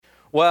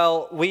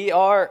Well, we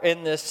are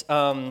in this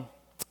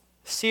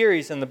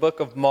series in the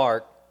book of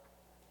Mark.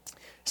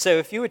 So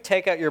if you would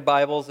take out your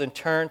Bibles and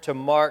turn to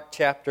Mark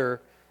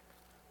chapter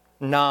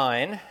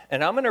 9,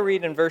 and I'm going to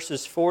read in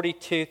verses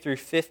 42 through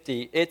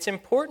 50. It's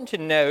important to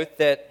note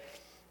that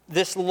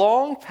this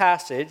long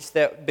passage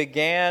that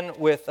began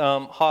with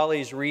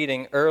Holly's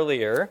reading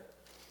earlier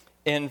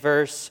in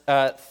verse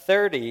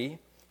 30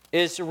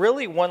 is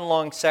really one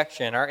long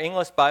section. Our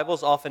English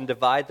Bibles often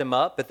divide them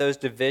up, but those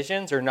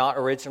divisions are not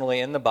originally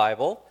in the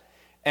Bible.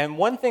 And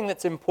one thing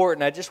that's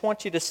important, I just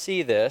want you to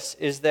see this,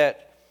 is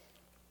that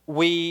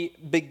we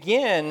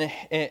begin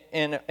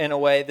in a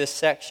way this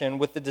section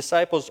with the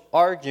disciples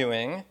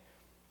arguing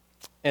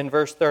in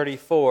verse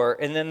 34,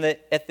 and then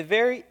at the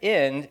very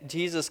end,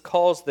 Jesus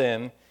calls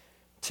them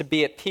to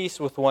be at peace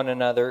with one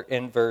another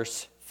in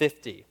verse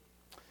 50.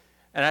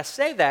 And I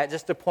say that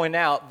just to point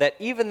out that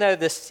even though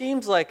this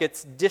seems like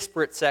it's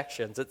disparate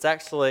sections, it's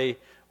actually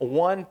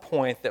one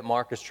point that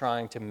Mark is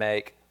trying to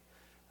make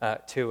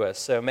to us.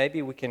 So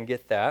maybe we can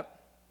get that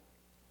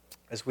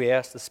as we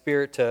ask the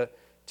Spirit to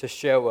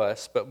show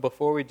us. But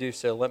before we do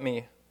so, let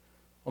me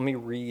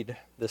read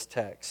this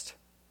text.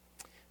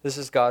 This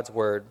is God's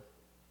Word.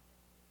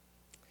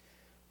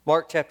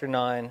 Mark chapter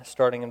 9,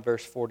 starting in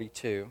verse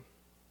 42.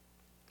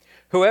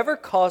 Whoever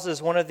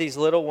causes one of these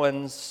little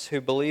ones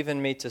who believe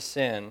in me to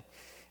sin,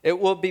 it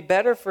will be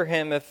better for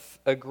him if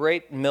a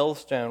great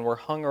millstone were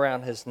hung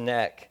around his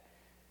neck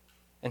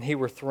and he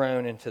were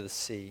thrown into the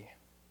sea.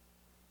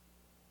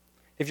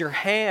 If your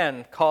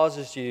hand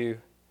causes you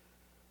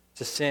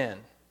to sin,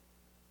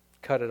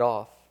 cut it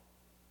off.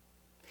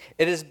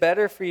 It is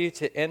better for you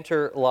to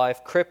enter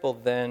life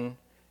crippled than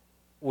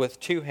with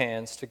two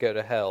hands to go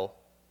to hell,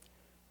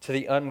 to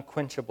the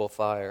unquenchable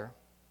fire.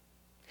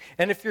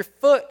 And if your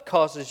foot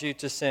causes you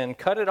to sin,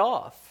 cut it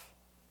off.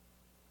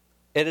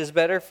 It is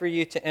better for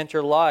you to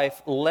enter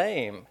life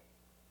lame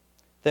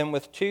than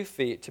with 2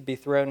 feet to be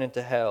thrown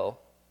into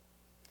hell.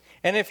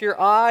 And if your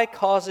eye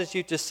causes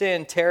you to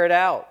sin, tear it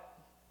out.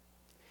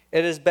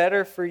 It is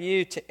better for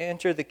you to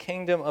enter the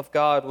kingdom of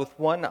God with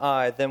one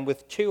eye than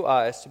with 2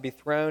 eyes to be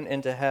thrown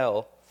into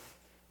hell,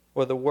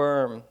 where the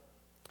worm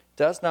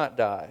does not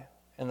die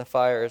and the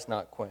fire is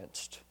not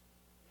quenched.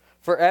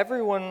 For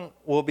everyone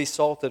will be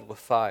salted with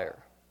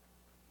fire.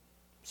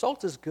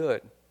 Salt is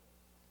good.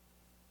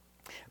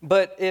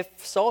 But if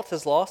salt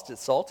has lost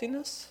its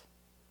saltiness,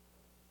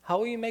 how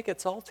will you make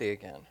it salty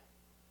again?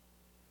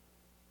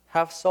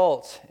 Have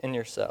salt in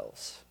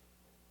yourselves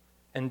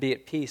and be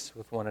at peace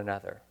with one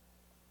another.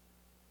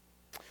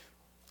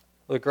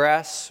 The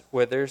grass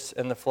withers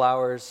and the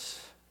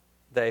flowers,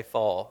 they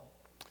fall.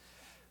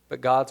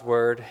 But God's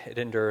word, it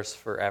endures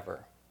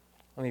forever.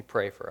 Let me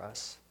pray for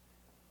us.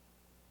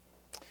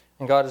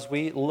 And God, as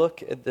we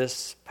look at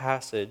this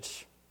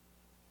passage,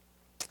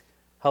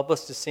 help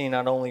us to see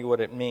not only what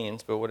it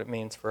means, but what it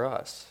means for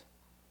us.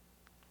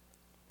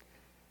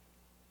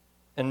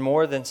 And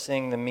more than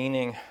seeing the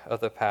meaning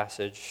of the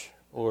passage,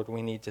 Lord,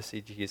 we need to see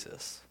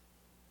Jesus,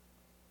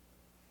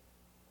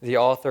 the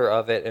author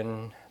of it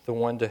and the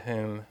one to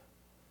whom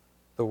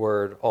the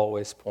word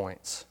always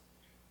points.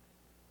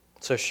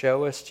 So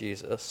show us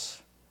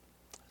Jesus.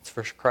 It's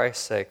for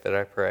Christ's sake that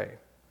I pray.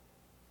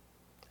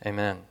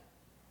 Amen.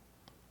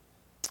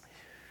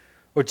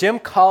 Well, Jim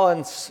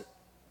Collins'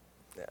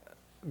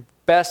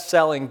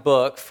 best-selling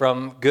book,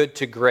 From Good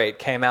to Great,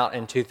 came out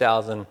in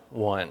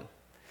 2001.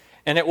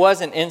 And it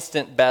was an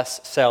instant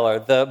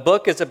bestseller. The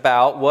book is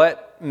about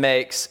what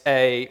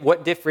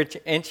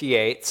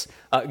differentiates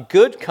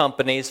good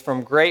companies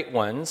from great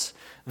ones,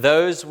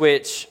 those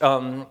which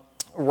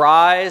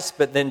rise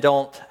but then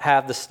don't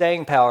have the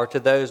staying power, to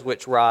those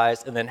which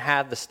rise and then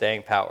have the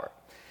staying power.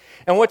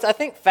 And what's, I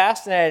think,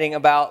 fascinating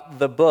about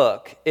the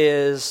book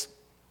is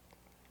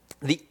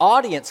the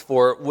audience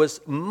for it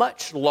was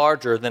much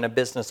larger than a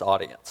business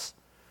audience.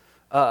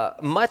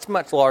 Much,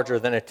 much larger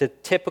than a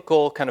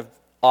typical kind of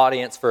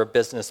audience for a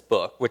business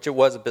book, which it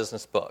was a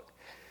business book.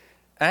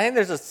 And I think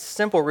there's a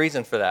simple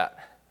reason for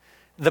that.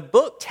 The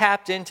book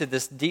tapped into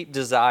this deep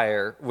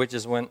desire, which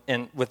is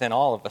within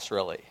all of us,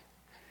 really.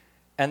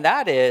 And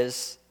that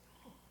is,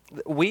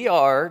 we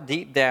are,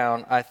 deep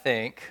down, I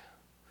think,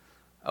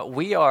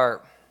 we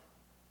are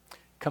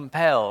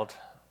compelled,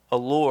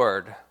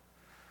 allured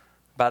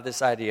by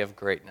this idea of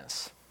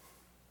greatness.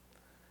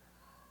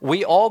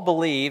 We all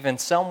believe in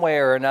some way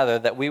or another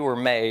that we were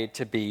made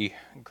to be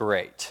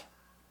great.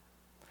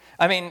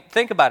 I mean,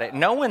 think about it.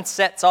 No one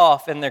sets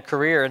off in their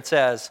career and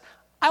says,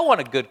 I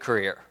want a good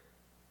career.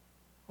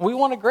 We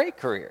want a great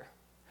career.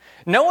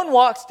 No one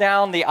walks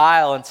down the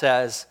aisle and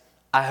says,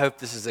 I hope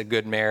this is a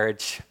good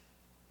marriage.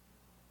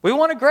 We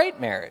want a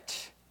great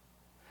marriage.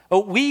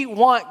 We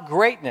want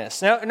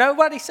greatness.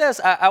 Nobody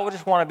says, I would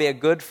just want to be a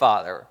good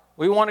father.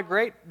 We want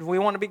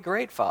to be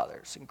great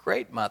fathers and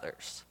great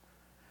mothers.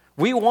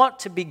 We want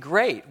to be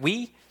great.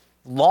 We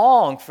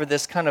long for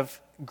this kind of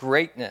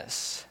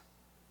greatness.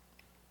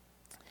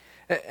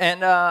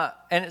 And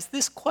it's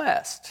this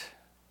quest.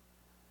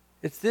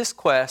 It's this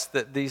quest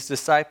that these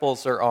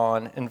disciples are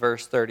on in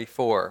verse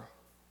 34.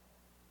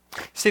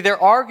 See,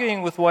 they're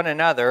arguing with one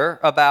another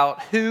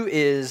about who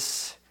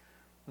is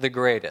the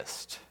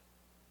greatest.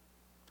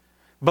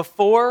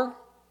 Before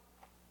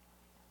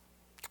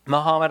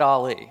Muhammad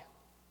Ali,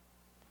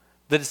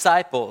 the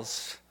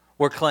disciples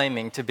were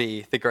claiming to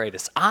be the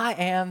greatest. I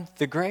am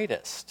the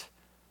greatest.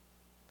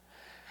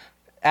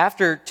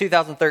 After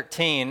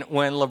 2013,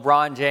 when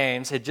LeBron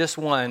James had just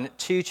won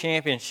 2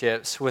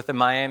 championships with the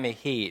Miami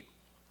Heat,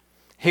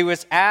 he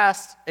was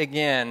asked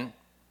again,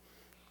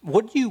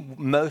 what do you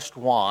most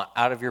want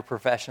out of your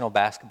professional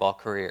basketball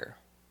career?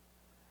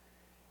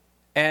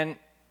 And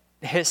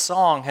his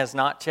song has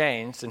not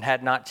changed and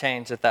had not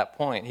changed at that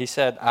point. He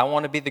said, I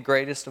want to be the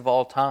greatest of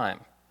all time,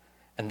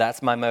 and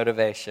that's my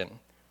motivation.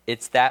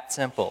 It's that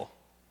simple.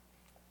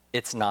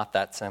 It's not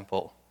that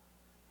simple.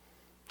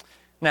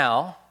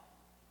 Now,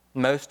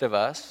 most of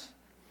us,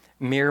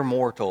 mere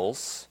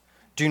mortals,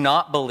 do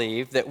not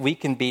believe that we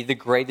can be the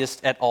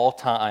greatest at all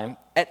time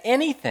at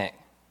anything,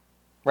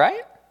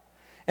 right?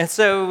 And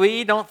so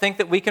we don't think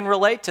that we can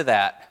relate to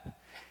that.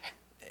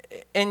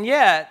 And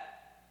yet,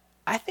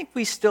 I think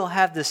we still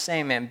have the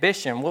same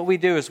ambition. What we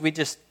do is we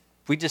just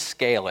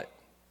scale it.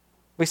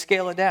 We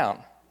scale it down.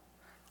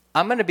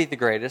 I'm going to be the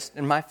greatest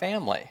in my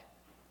family.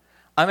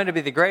 I'm going to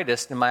be the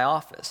greatest in my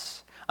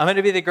office. I'm going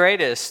to be the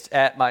greatest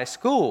at my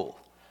school.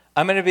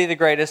 I'm going to be the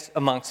greatest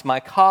amongst my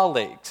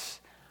colleagues.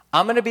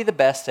 I'm going to be the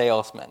best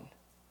salesman,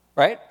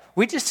 right?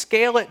 We just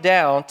scale it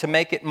down to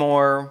make it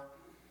more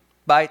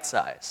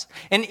bite-sized.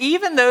 And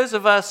even those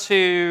of us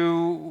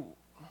who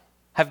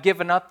have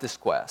given up this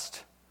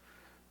quest,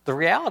 the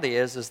reality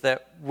is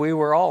that we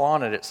were all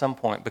on it at some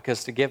point,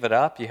 because to give it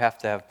up, you have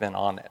to have been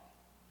on it,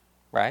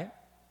 right?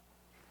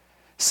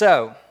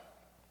 So,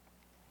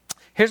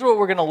 here's what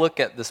we're going to look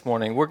at this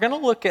morning. We're going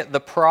to look at the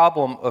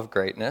problem of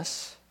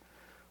greatness.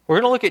 We're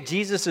going to look at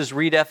Jesus'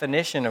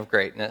 redefinition of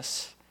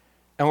greatness,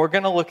 and we're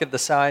going to look at the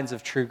signs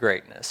of true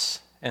greatness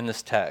in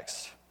this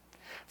text.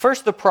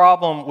 First, the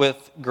problem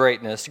with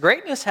greatness.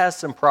 Greatness has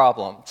some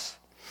problems.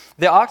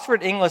 The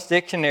Oxford English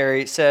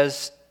Dictionary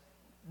says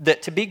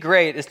that to be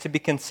great is to be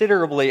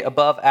considerably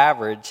above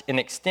average in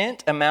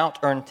extent, amount,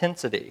 or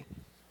intensity.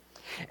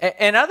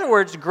 In other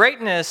words,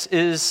 greatness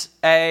is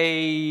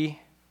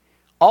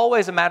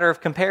always a matter of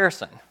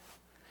comparison.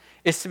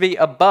 It's to be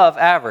above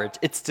average.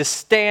 It's to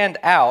stand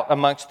out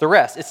amongst the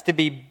rest. It's to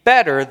be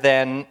better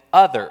than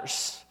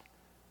others.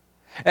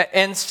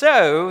 And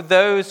so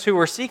those who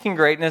are seeking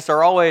greatness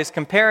are always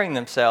comparing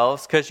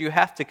themselves, because you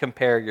have to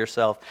compare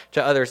yourself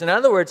to others. In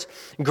other words,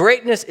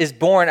 greatness is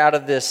born out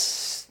of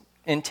this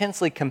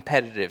intensely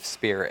competitive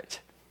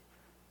spirit.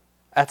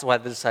 That's why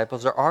the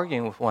disciples are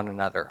arguing with one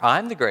another.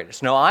 I'm the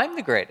greatest. No, I'm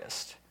the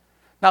greatest.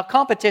 Now,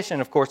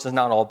 competition, of course, is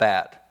not all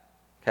bad.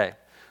 Okay.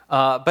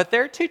 But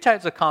there are 2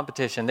 types of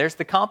competition. There's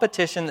the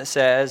competition that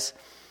says,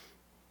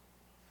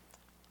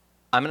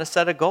 I'm going to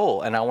set a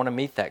goal, and I want to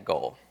meet that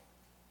goal.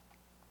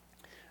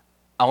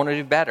 I want to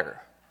do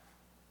better.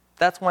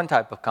 That's one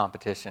type of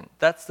competition.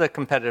 That's the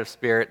competitive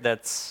spirit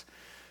that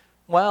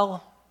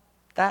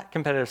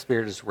competitive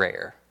spirit is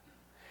rare.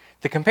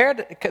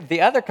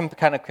 The other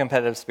kind of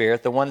competitive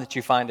spirit, the one that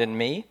you find in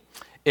me,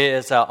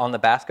 is on the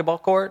basketball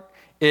court,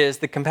 is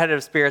the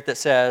competitive spirit that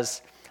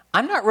says,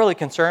 I'm not really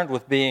concerned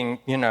with being,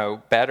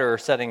 better or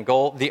setting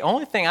goal. The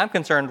only thing I'm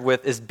concerned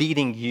with is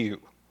beating you,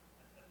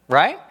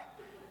 right?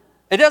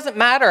 It doesn't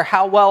matter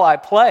how well I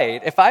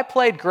played. If I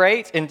played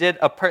great and had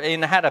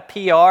a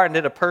PR and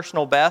did a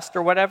personal best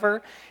or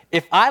whatever,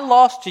 if I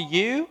lost to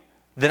you,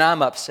 then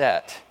I'm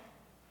upset.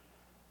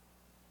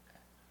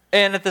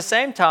 And at the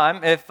same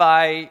time, if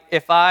I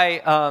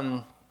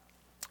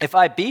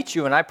beat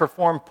you and I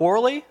perform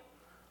poorly,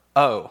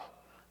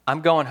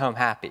 I'm going home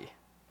happy,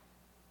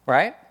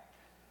 right?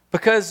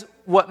 Because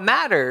what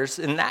matters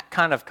in that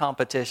kind of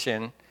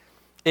competition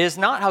is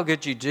not how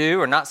good you do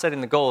or not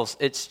setting the goals.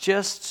 It's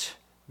just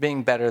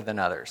being better than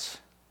others.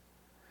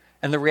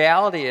 And the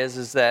reality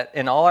is that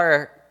in all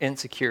our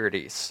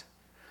insecurities,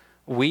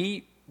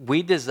 we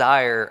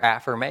desire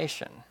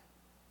affirmation.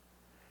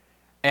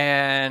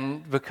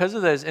 And because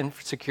of those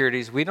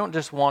insecurities, we don't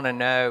just want to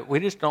know, we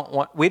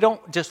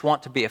don't just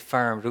want to be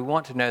affirmed. We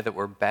want to know that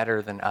we're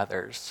better than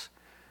others.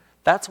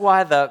 That's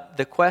why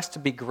the quest to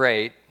be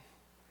great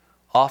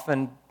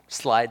often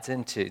slides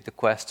into the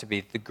quest to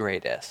be the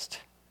greatest,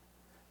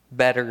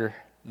 better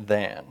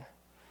than.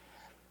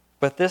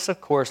 But this, of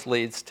course,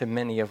 leads to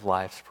many of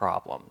life's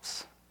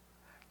problems,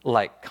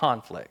 like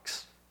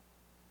conflicts.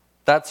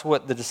 That's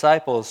what the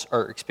disciples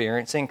are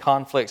experiencing,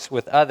 conflicts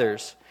with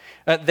others.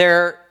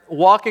 They're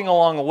walking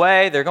along the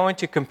way. They're going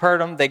to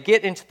Capernaum. They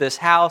get into this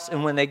house,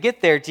 and when they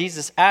get there,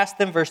 Jesus asked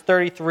them, verse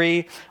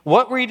 33,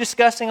 what were you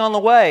discussing on the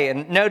way?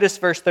 And notice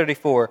verse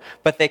 34,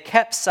 but they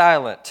kept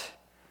silent,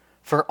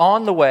 for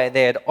on the way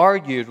they had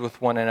argued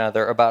with one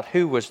another about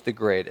who was the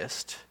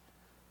greatest.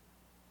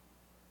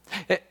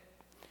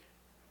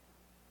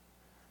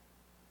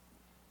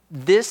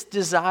 This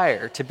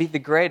desire to be the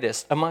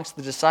greatest amongst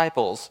the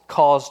disciples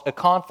caused a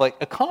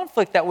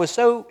conflict that was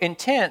so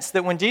intense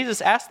that when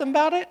Jesus asked them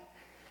about it,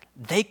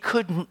 they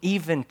couldn't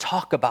even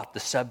talk about the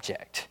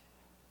subject.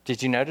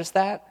 Did you notice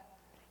that?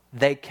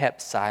 they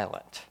kept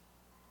silent.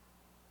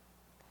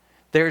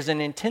 There's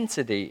an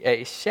intensity,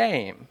 a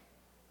shame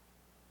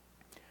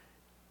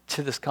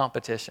to this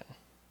competition.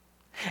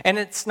 And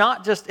it's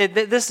not just,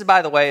 this is,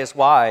 by the way, is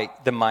why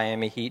the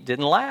Miami Heat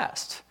didn't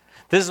last.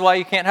 This is why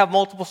you can't have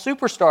multiple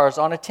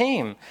superstars on a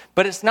team.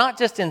 But it's not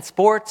just in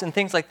sports and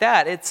things like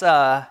that. It's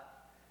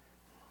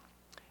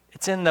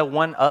in the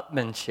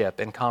one-upmanship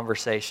and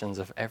conversations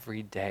of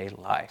everyday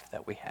life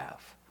that we have.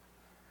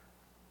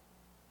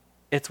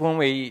 It's when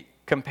we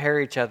compare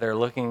each other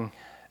looking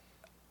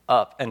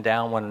up and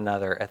down one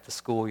another at the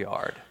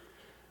schoolyard,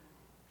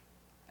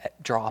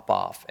 at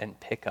drop-off and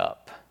pick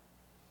up.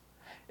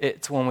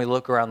 It's when we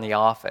look around the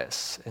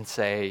office and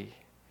say,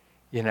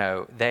 you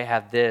know, they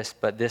have this,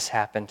 but this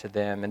happened to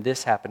them, and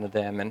this happened to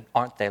them, and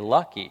aren't they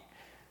lucky?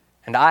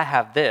 And I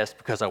have this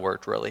because I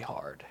worked really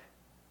hard.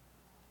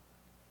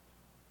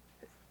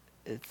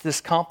 It's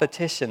this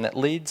competition that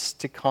leads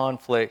to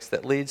conflicts,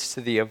 that leads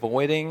to the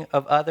avoiding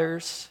of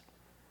others,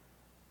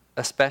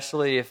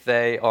 especially if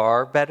they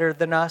are better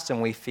than us and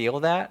we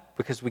feel that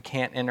because we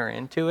can't enter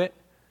into it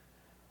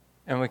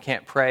and we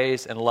can't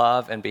praise and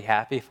love and be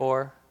happy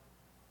for.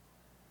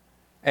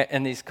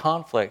 And these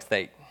conflicts,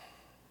 they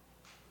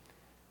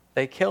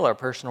kill our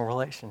personal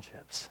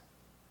relationships,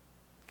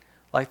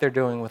 like they're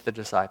doing with the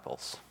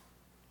disciples.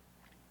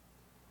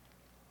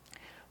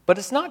 But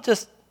it's not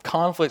just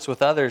conflicts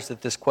with others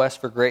that this quest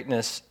for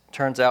greatness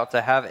turns out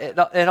to have.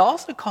 It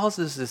also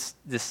causes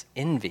this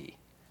envy.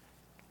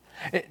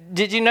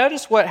 Did you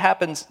notice what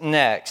happens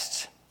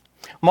next?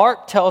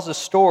 Mark tells a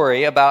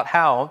story about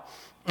how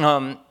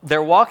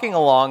they're walking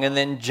along and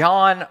then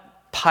John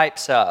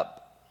pipes up.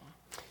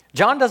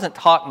 John doesn't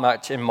talk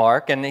much in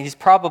Mark, and he's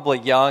probably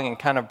young and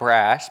kind of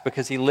brash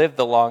because he lived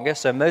the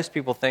longest, so most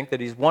people think that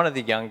he's one of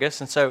the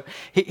youngest. And so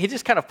he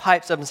just kind of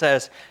pipes up and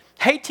says,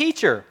 "Hey,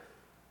 teacher,"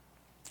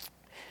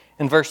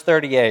 in verse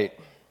 38,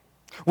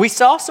 "we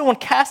saw someone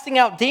casting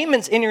out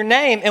demons in your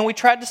name, and we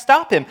tried to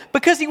stop him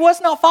because he was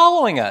not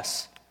following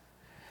us."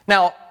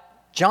 Now,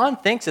 John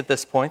thinks at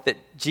this point that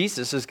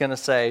Jesus is going to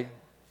say,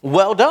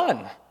 "Well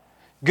done,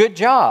 good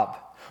job.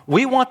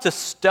 We want to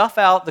stuff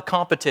out the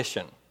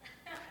competition.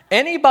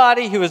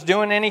 Anybody who is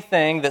doing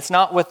anything that's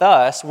not with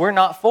us, we're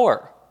not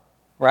for,"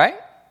 right?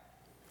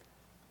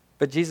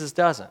 But Jesus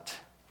doesn't.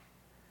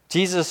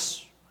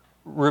 Jesus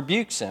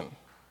rebukes him.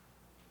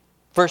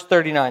 Verse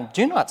 39,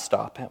 "Do not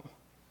stop him."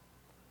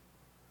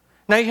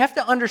 Now you have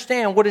to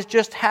understand what has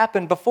just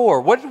happened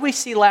before. What did we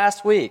see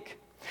last week?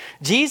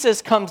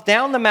 Jesus comes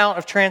down the Mount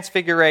of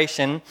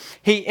Transfiguration.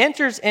 He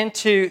enters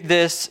into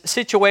this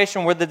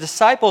situation where the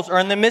disciples are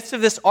in the midst of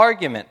this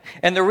argument.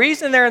 And the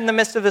reason they're in the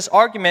midst of this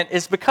argument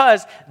is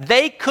because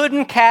they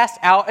couldn't cast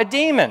out a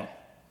demon.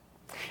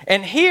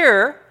 And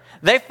here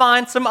they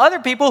find some other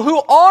people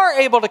who are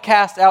able to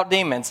cast out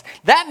demons.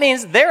 That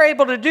means they're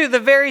able to do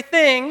the very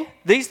thing,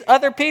 these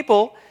other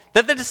people,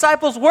 that the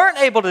disciples weren't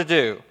able to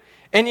do.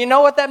 And you know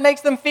what that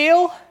makes them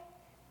feel?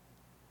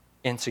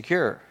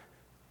 Insecure.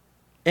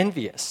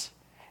 Envious.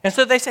 And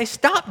so they say,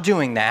 "Stop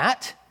doing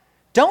that.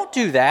 Don't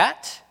do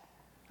that.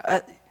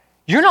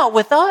 You're not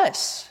with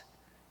us.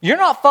 You're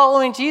not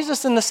following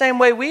Jesus in the same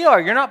way we are.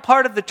 You're not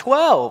part of the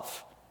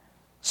 12.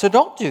 So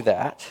don't do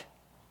that."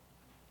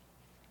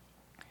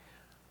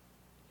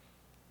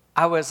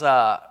 I was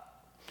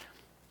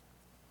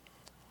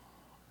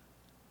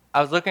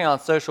looking on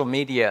social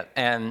media,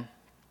 and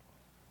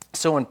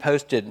someone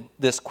posted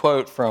this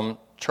quote from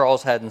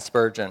Charles Haddon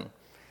Spurgeon.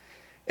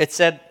 It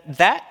said,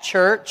 "That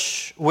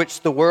church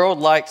which the world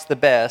likes the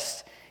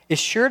best is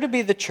sure to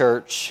be the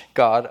church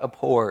God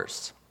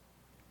abhors."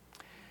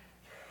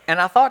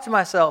 And I thought to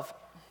myself,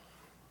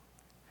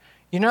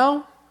 you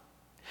know,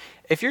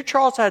 if you're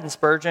Charles Haddon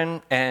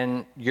Spurgeon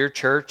and your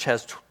church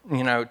has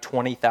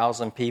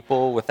 20,000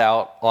 people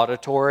without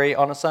auditory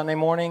on a Sunday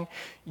morning,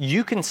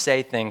 you can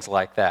say things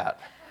like that,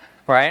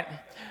 right?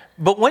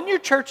 But when your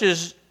church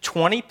is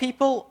 20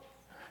 people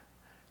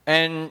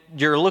and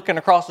you're looking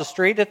across the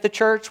street at the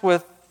church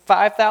with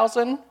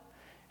 5,000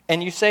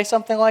 and you say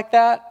something like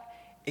that,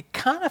 it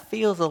kind of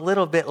feels a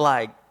little bit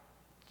like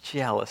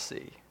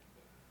jealousy,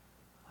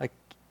 like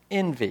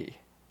envy,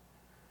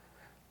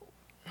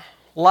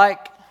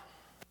 like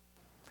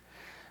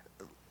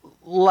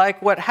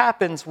what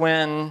happens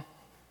when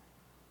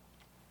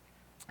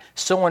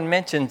someone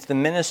mentions the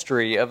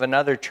ministry of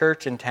another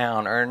church in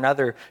town or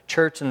another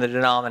church in the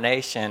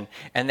denomination,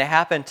 and they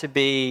happen to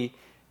be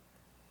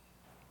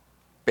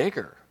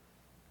bigger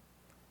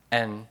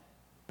and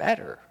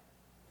better.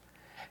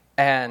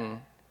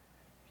 And,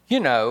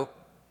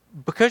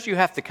 because you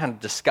have to kind of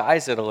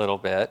disguise it a little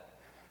bit,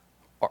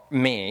 or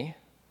me,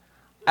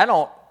 I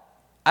don't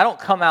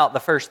come out the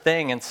first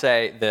thing and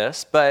say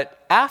this,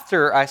 but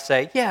after I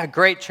say, "Yeah,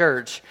 great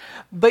church,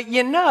 but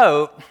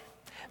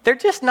they're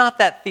just not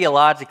that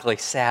theologically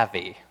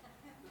savvy.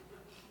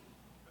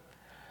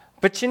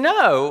 But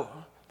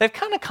they've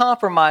kind of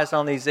compromised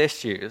on these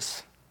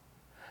issues.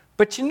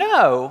 But you're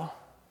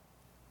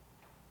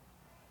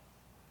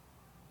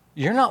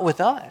not with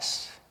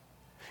us.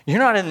 You're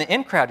not in the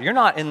in crowd. You're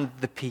not in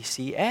the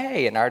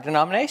PCA in our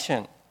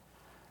denomination.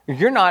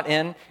 You're not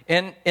in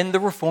the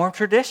Reformed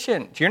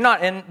tradition. You're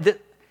not in the,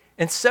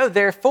 and so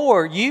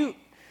therefore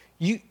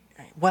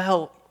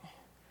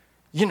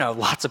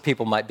lots of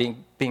people might be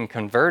being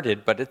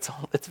converted, but it's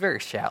very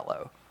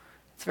shallow.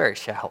 It's very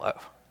shallow.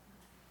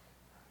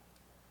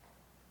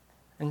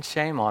 And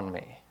shame on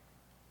me.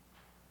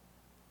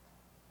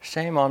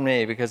 Shame on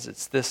me, because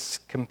it's this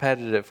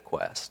competitive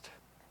quest.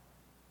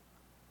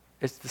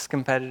 It's this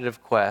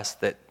competitive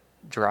quest that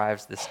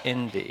drives this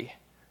envy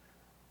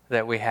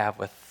that we have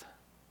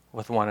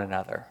with one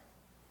another.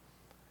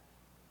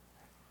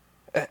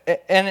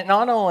 And it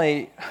not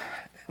only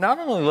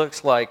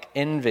looks like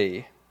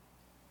envy.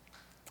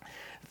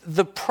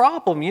 The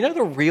problem,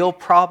 the real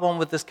problem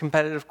with this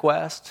competitive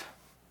quest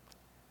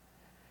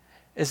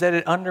is that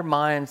it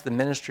undermines the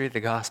ministry of the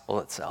gospel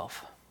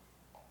itself.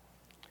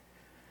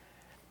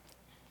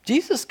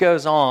 Jesus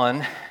goes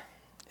on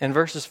in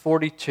verses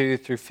 42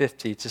 through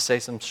 50 to say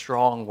some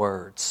strong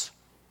words.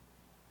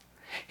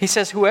 He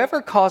says,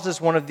 "Whoever causes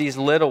one of these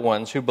little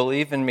ones who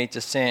believe in me to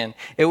sin,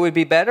 it would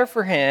be better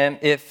for him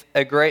if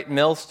a great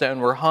millstone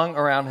were hung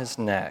around his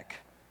neck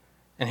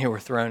and he were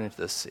thrown into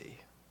the sea."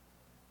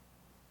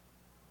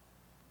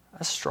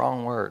 That's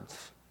strong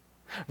words.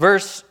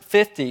 Verse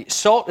 50,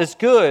 "Salt is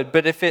good,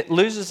 but if it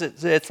loses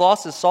it's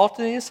lost its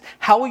saltiness,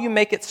 how will you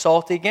make it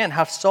salty again?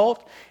 Have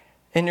salt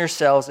in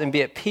yourselves and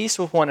be at peace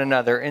with one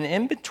another." And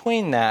in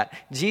between that,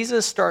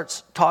 Jesus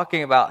starts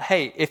talking about,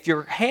 hey, if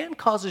your hand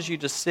causes you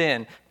to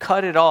sin,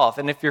 cut it off.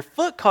 And if your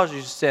foot causes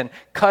you to sin,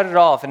 cut it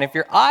off. And if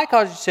your eye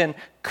causes you to sin,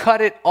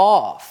 cut it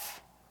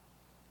off.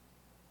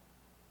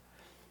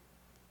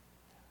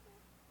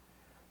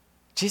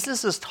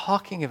 Jesus is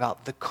talking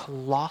about the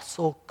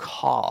colossal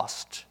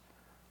cost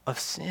of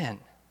sin.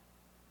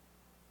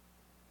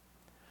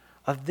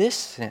 Of this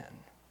sin.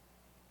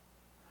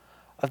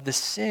 Of the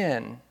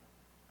sin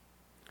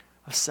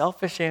of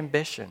selfish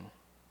ambition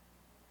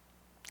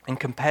and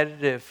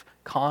competitive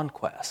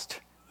conquest.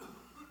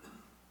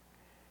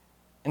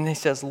 And he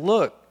says,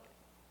 look,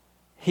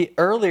 he's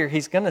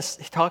going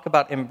to talk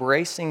about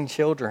embracing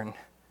children. And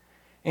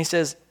he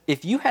says,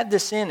 if you had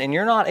this sin and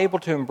you're not able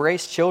to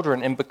embrace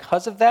children, and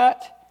because of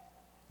that,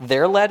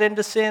 they're led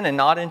into sin and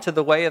not into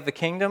the way of the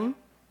kingdom,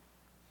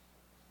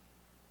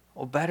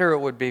 well, better it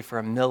would be for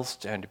a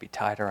millstone to be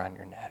tied around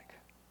your neck.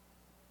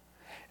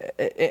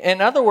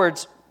 In other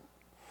words,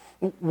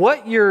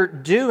 what you're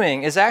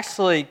doing is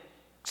actually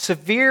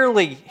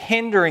severely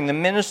hindering the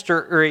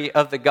ministry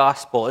of the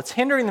gospel. It's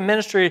hindering the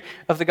ministry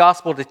of the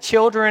gospel to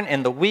children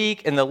and the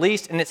weak and the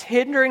least, and it's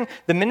hindering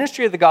the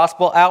ministry of the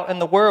gospel out in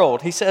the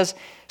world. He says,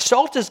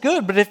 salt is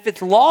good, but if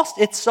it's lost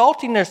its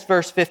saltiness,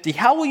 verse 50,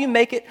 how will you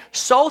make it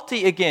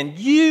salty again?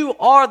 You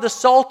are the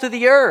salt of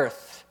the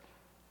earth.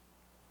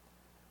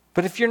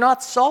 But if you're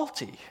not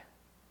salty,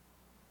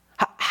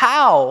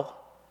 how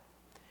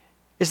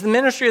is the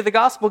ministry of the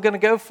gospel going to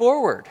go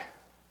forward?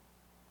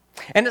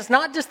 And it's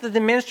not just that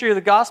the ministry of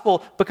the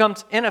gospel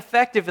becomes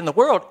ineffective in the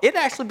world, it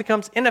actually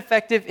becomes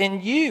ineffective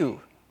in you.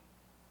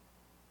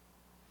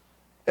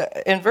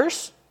 In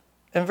verses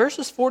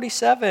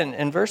 47,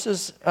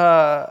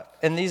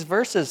 in these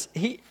verses,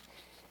 he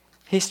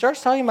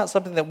starts talking about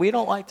something that we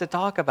don't like to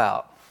talk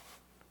about.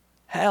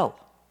 Hell.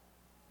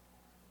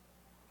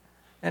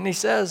 And he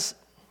says,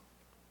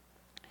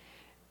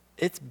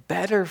 it's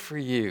better for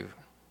you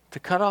to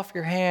cut off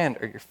your hand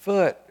or your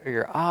foot or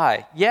your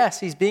eye. Yes,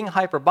 he's being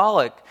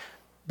hyperbolic,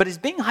 but he's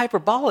being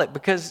hyperbolic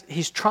because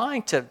he's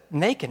trying to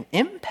make an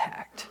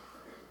impact.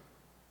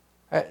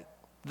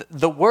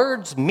 The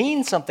words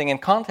mean something in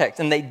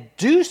context, and they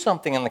do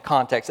something in the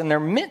context, and they're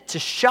meant to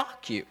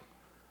shock you.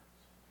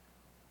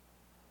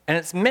 And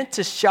it's meant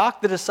to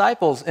shock the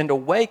disciples into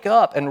wake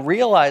up and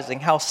realizing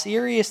how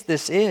serious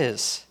this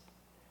is.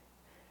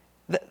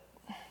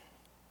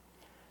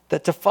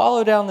 That to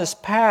follow down this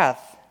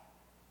path,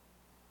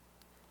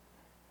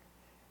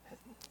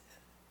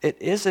 it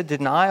is a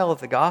denial of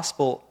the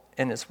gospel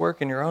and its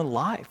work in your own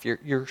life.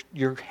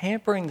 You're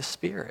hampering the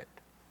Spirit.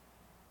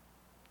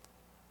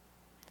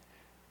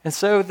 And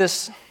so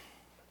this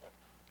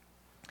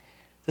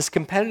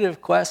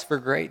competitive quest for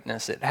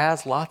greatness, it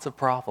has lots of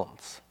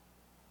problems,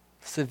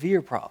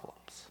 severe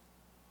problems.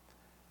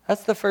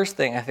 That's the first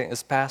thing I think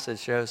this passage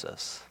shows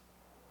us.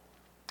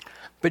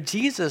 But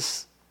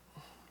Jesus,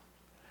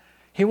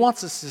 he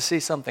wants us to see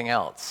something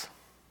else.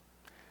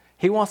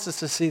 He wants us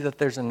to see that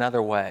there's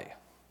another way.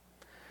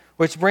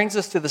 Which brings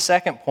us to the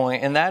second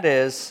point, and that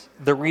is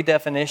the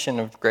redefinition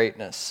of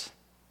greatness.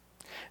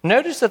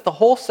 Notice that the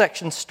whole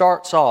section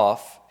starts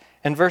off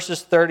in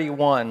verses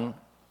 31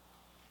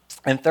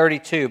 and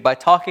 32 by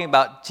talking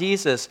about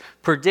Jesus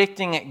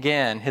predicting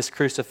again his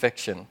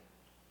crucifixion.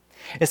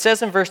 It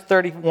says in verse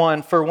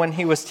 31, "For when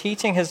he was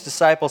teaching his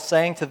disciples,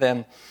 saying to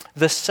them,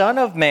 'The Son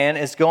of Man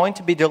is going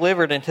to be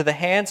delivered into the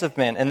hands of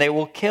men, and they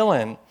will kill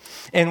him.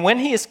 And when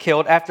he is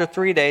killed, after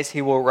 3 days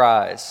he will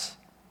rise.'"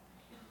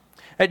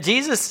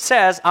 Jesus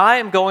says, I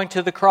am going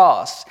to the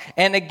cross.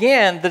 And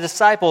again, the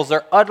disciples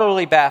are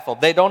utterly baffled.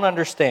 They don't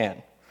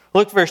understand.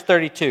 Look, verse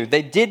 32.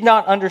 They did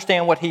not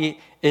understand what he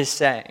is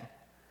saying.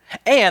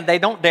 And they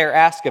don't dare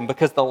ask him,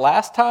 because the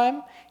last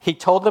time he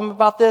told them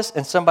about this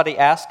and somebody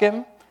asked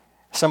him,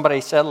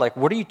 somebody said, like,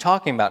 what are you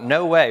talking about?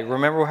 No way.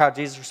 Remember how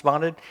Jesus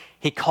responded?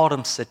 He called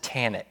them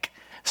satanic.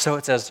 So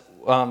it says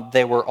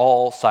they were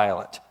all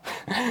silent.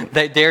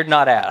 They dared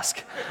not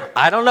ask.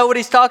 I don't know what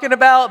he's talking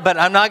about, but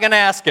I'm not going to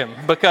ask him,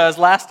 because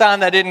last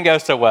time that didn't go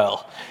so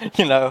well.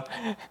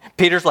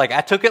 Peter's like,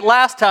 I took it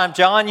last time,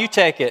 John, you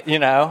take it,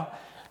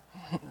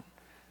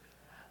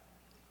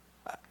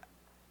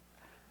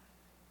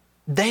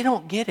 They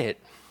don't get it.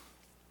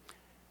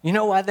 You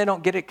know why they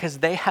don't get it? Because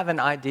they have an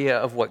idea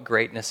of what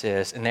greatness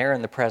is, and they're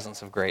in the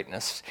presence of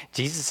greatness.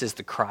 Jesus is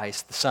the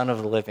Christ, the Son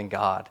of the living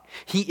God.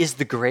 He is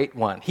the great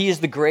one. He is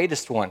the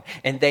greatest one.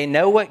 And they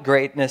know what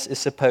greatness is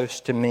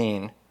supposed to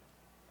mean.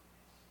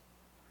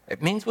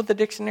 It means what the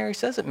dictionary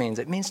says it means.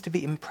 It means to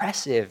be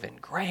impressive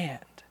and grand.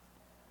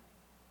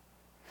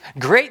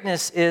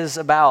 Greatness is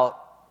about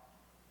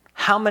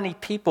how many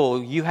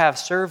people you have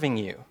serving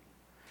you,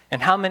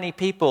 and how many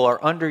people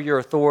are under your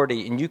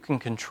authority and you can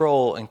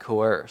control and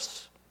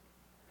coerce.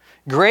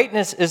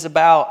 Greatness is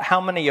about how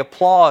many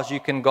applause you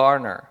can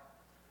garner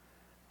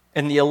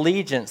and the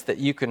allegiance that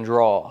you can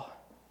draw.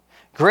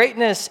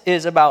 Greatness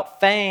is about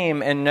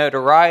fame and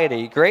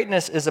notoriety.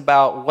 Greatness is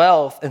about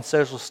wealth and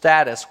social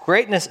status.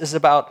 Greatness is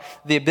about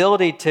the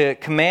ability to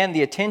command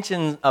the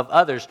attention of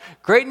others.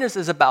 Greatness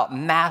is about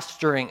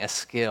mastering a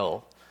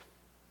skill.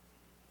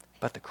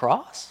 But the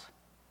cross?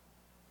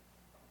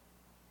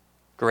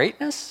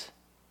 Greatness?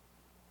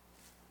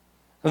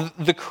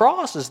 The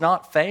cross is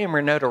not fame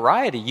or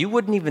notoriety. You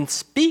wouldn't even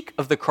speak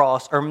of the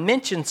cross or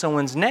mention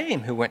someone's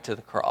name who went to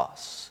the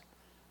cross.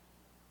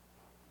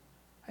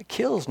 That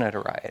kills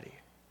notoriety.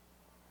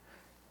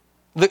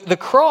 The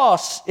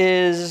cross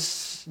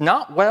is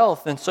not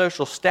wealth and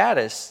social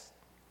status.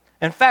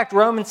 In fact,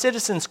 Roman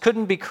citizens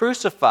couldn't be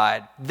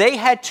crucified. They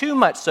had too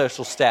much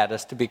social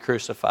status to be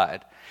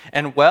crucified.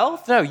 And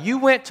wealth? No, you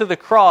went to the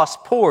cross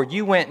poor.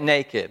 You went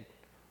naked.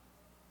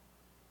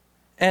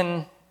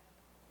 And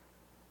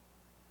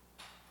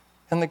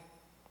the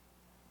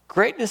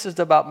greatness is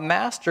about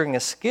mastering a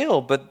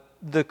skill, but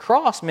the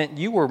cross meant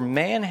you were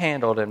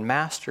manhandled and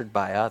mastered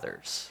by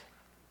others.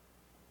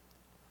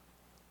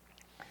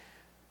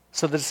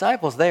 So the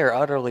disciples, they are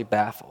utterly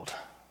baffled.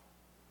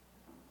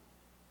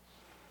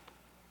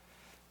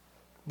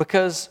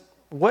 Because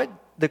what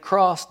the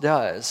cross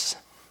does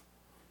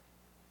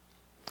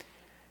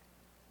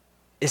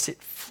is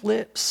it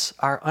flips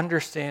our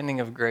understanding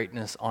of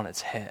greatness on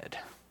its head.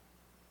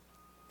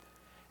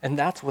 And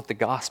that's what the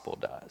gospel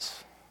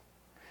does.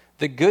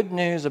 The good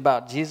news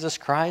about Jesus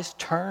Christ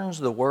turns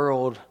the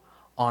world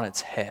on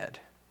its head.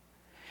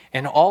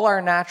 And all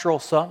our natural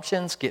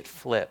assumptions get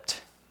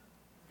flipped.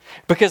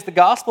 Because the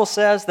gospel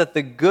says that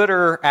the good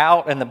are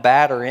out and the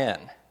bad are in.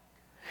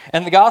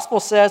 And the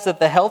gospel says that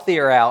the healthy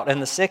are out and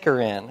the sick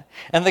are in.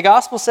 And the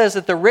gospel says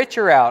that the rich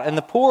are out and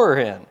the poor are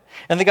in.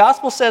 And the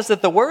gospel says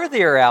that the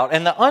worthy are out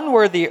and the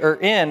unworthy are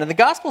in. And the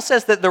gospel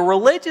says that the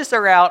religious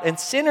are out and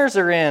sinners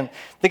are in.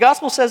 The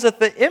gospel says that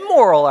the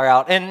immoral are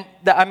out and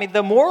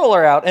the moral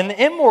are out and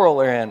the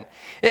immoral are in.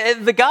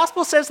 The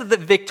gospel says that the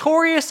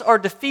victorious are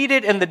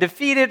defeated and the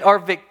defeated are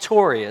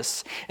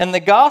victorious. And the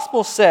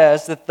gospel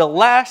says that the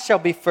last shall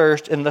be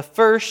first and the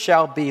first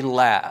shall be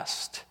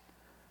last.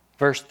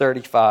 Verse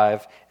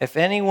 35, if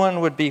anyone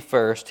would be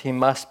first, he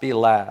must be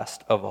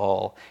last of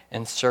all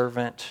and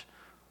servant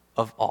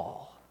of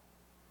all.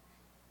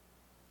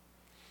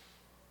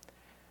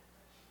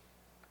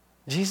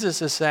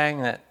 Jesus is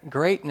saying that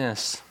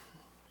greatness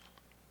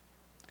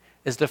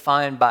is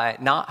defined by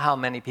not how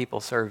many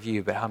people serve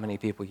you, but how many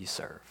people you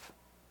serve.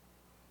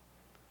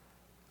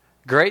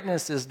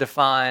 Greatness is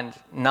defined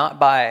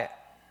not by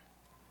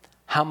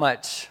how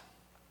much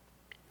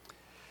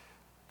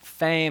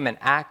fame and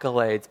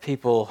accolades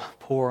people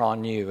pour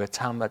on you. It's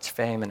how much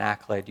fame and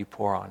accolade you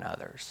pour on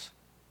others.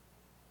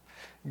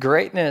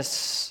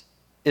 Greatness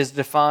is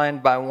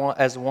defined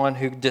as one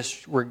who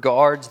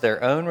disregards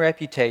their own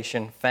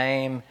reputation,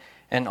 fame,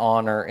 and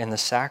honor in the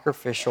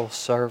sacrificial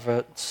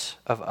servants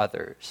of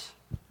others.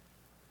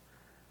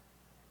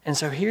 And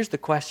so here's the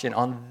question.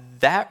 On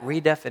that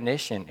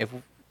redefinition,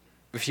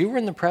 if you were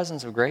in the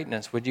presence of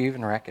greatness, would you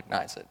even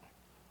recognize it?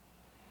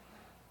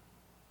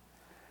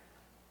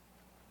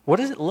 What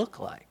does it look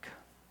like?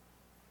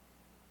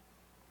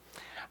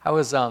 I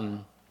was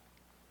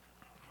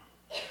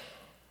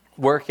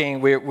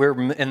working.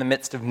 We're in the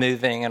midst of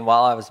moving, and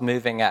while I was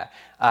moving,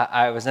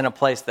 I was in a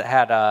place that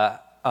had a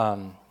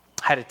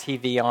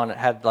TV on. It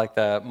had like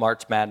the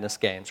March Madness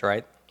games,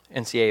 right?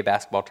 NCAA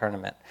basketball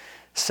tournament.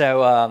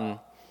 So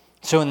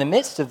in the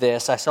midst of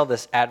this, I saw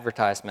this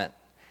advertisement,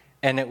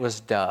 and it was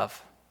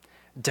Dove.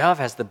 Dove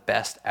has the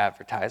best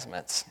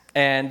advertisements,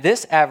 and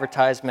this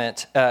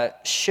advertisement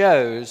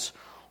shows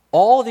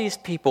all these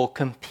people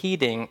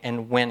competing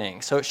and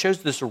winning. So it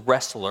shows this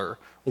wrestler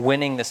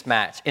winning this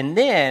match. And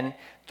then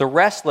the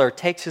wrestler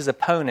takes his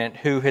opponent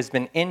who has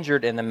been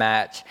injured in the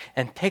match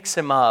and picks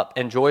him up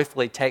and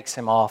joyfully takes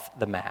him off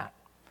the mat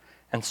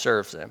and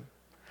serves him.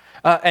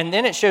 And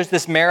then it shows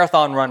this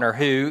marathon runner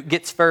who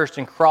gets first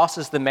and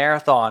crosses the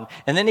marathon.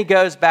 And then he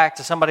goes back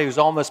to somebody who's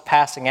almost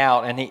passing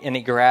out, and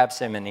he grabs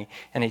him and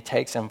he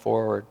takes him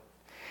forward.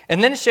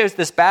 And then it shows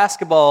this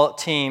basketball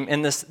team,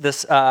 and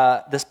this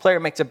player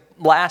makes a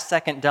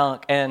last-second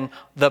dunk, and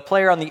the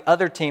player on the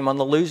other team, on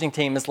the losing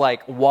team, is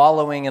like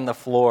wallowing in the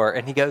floor.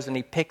 And he goes and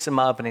he picks him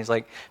up, and he's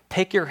like,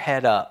 "Pick your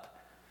head up.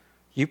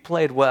 You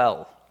played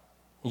well.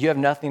 You have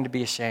nothing to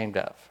be ashamed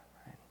of."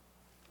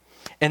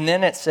 And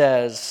then it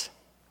says,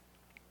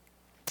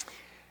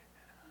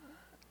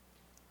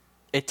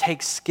 it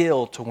takes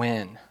skill to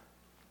win.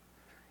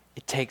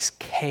 It takes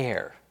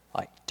care,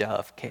 like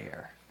Dove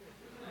care,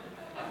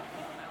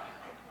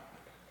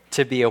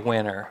 to be a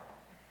winner.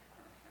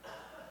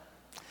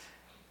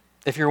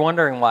 If you're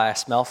wondering why I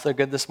smell so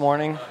good this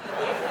morning,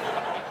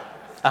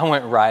 I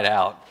went right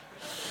out.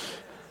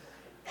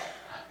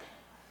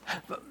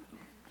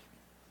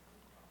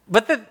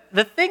 But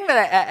the thing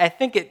that I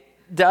think it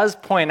does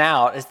point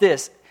out is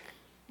this.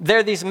 There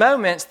are these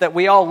moments that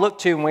we all look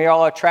to and we are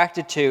all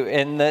attracted to,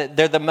 and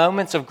they're the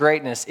moments of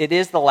greatness. It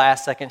is the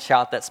last second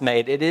shot that's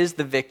made. It is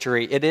the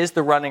victory. It is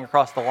the running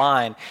across the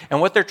line. And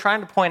what they're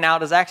trying to point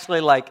out is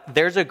actually like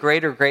there's a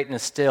greater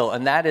greatness still,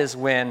 and that is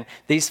when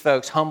these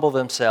folks humble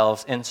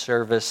themselves in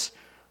service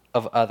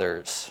of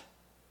others.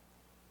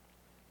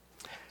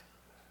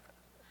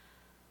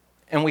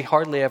 And we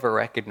hardly ever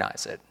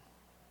recognize it.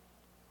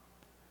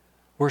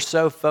 We're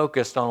so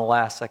focused on the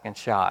last second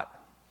shot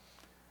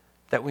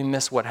that we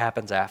miss what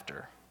happens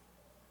after.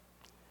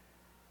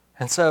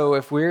 And so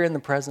if we're in the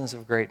presence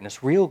of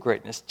greatness, real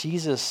greatness,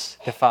 Jesus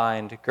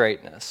defined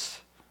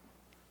greatness,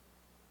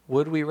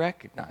 would we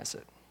recognize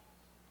it?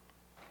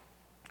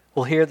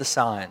 Well, here are the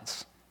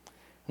signs.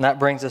 And that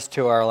brings us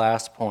to our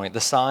last point,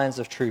 the signs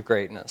of true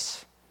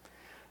greatness.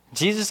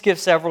 Jesus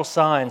gives several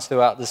signs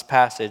throughout this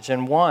passage,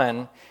 and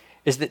one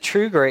is that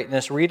true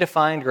greatness,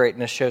 redefined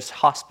greatness, shows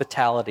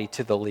hospitality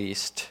to the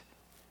least.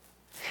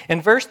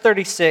 In verse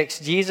 36,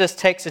 Jesus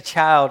takes a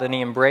child and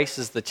he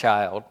embraces the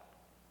child.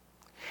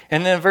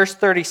 And then in verse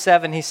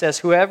 37, he says,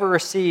 "Whoever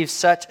receives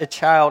such a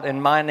child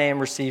in my name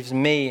receives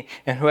me,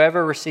 and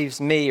whoever receives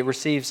me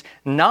receives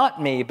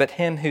not me, but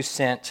him who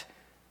sent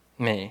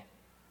me."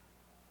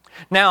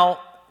 Now,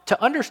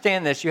 to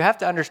understand this, you have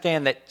to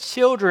understand that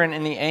children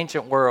in the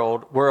ancient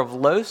world were of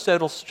low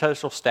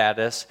social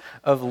status,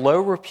 of low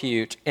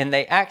repute, and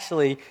they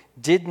actually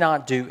did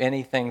not do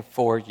anything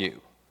for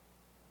you.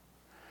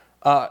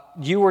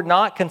 You were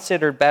not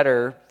considered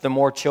better the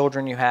more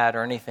children you had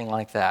or anything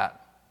like that.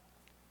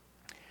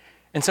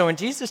 And so when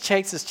Jesus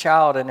takes his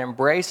child and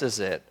embraces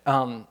it,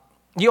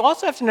 you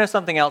also have to know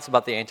something else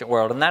about the ancient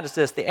world, and that is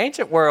this. The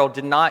ancient world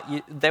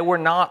they were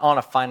not on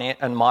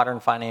a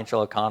modern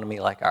financial economy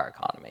like our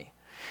economy.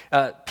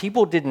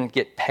 People didn't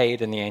get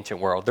paid in the ancient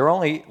world. There were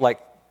only like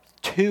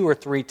 2 or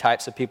 3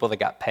 types of people that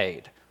got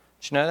paid.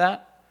 Did you know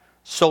that?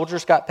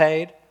 Soldiers got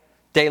paid.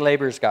 Day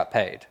laborers got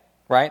paid.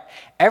 Right?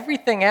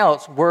 Everything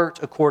else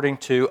worked according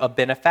to a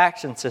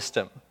benefaction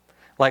system,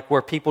 like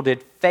where people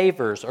did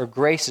favors or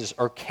graces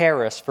or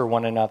charis for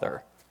one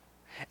another.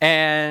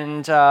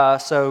 And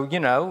so,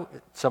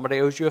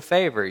 somebody owes you a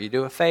favor, you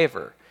do a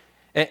favor.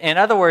 In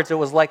other words, it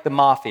was like the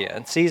mafia,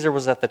 and Caesar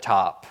was at the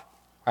top.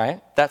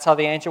 Right? That's how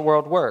the ancient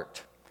world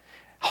worked.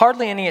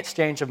 Hardly any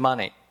exchange of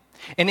money.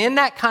 And in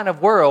that kind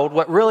of world,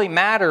 what really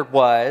mattered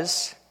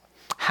was,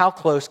 how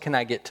close can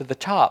I get to the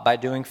top by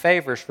doing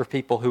favors for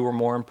people who were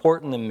more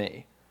important than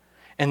me,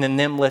 and then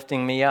them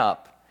lifting me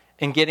up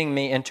and getting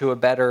me into a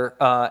better,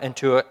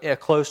 a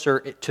closer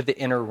to the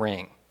inner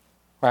ring,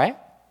 right?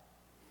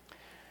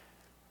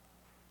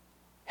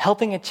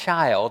 Helping a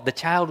child, the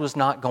child was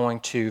not going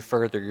to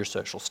further your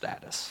social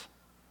status,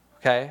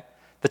 okay?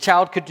 The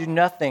child could do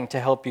nothing to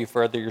help you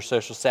further your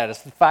social status.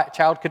 The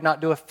child could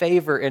not do a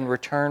favor in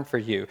return for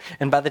you.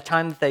 And by the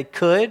time that they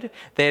could,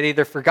 they had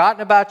either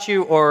forgotten about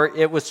you or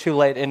it was too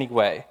late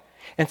anyway.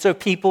 And so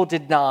people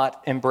did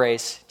not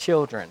embrace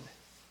children.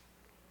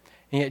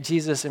 And yet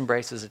Jesus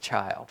embraces a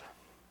child.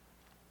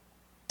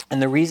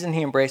 And the reason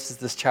he embraces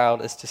this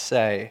child is to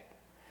say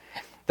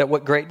that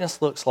what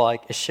greatness looks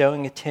like is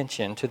showing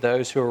attention to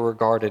those who are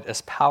regarded as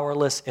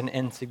powerless and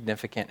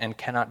insignificant and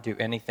cannot do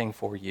anything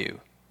for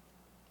you.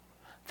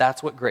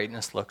 That's what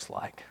greatness looks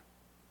like.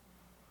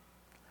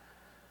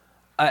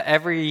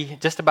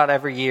 Just about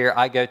every year,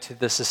 I go to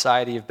the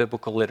Society of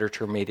Biblical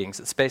Literature meetings.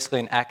 It's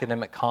basically an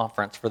academic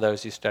conference for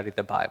those who study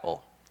the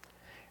Bible.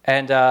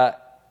 And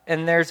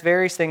there's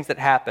various things that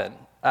happen.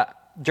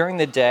 During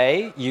the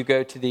day, you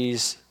go to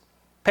these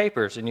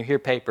papers, and you hear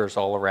papers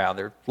all around.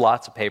 There are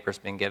lots of papers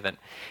being given.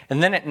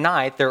 And then at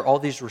night, there are all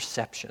these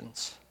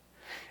receptions.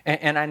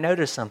 And I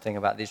noticed something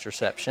about these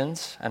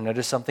receptions. I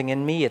noticed something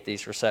in me at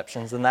these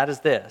receptions, and that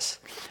is this.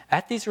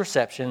 At these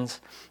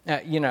receptions,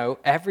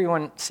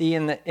 everyone,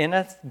 in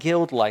a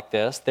guild like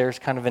this, there's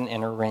kind of an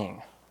inner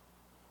ring.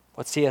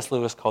 What C.S.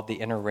 Lewis called the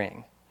inner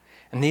ring.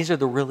 And these are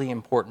the really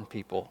important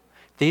people.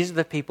 These are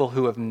the people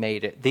who have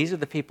made it. These are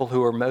the people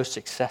who are most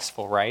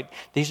successful, right?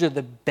 These are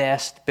the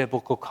best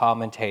biblical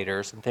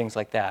commentators and things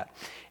like that.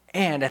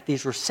 And at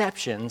these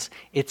receptions,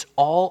 it's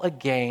all a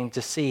game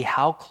to see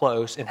how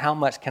close and how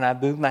much can I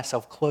move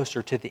myself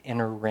closer to the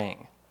inner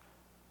ring.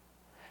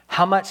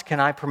 How much can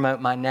I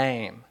promote my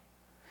name?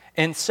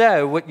 And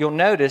so what you'll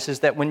notice is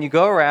that when you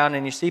go around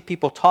and you see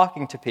people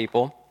talking to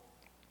people,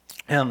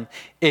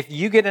 if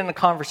you get in a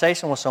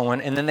conversation with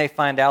someone and then they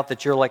find out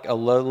that you're like a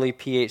lowly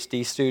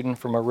PhD student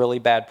from a really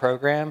bad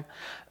program,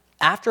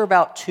 after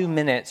about 2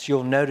 minutes,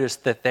 you'll notice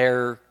that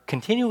they're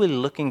continually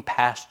looking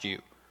past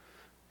you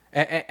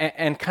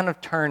and kind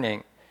of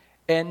turning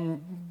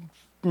and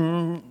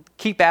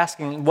keep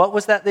asking, what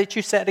was that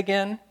you said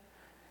again?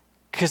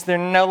 Because they're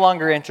no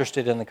longer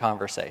interested in the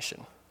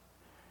conversation.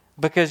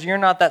 Because you're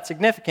not that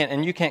significant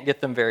and you can't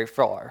get them very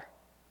far.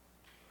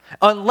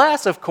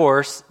 Unless, of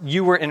course,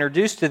 you were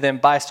introduced to them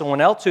by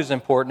someone else who's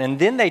important and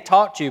then they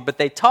talk to you, but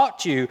they talk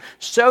to you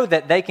so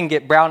that they can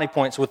get brownie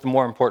points with the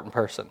more important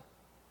person.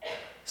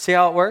 See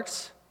how it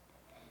works?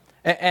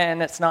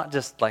 And it's not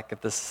just like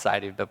at the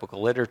Society of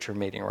Biblical Literature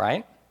meeting,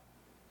 right?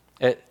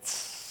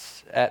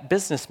 It's at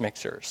business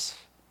mixers.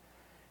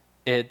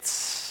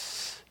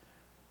 It's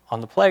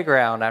on the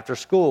playground after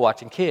school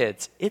watching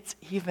kids. It's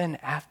even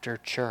after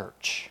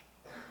church.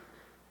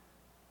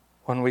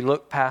 When we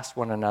look past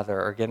one another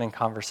or get in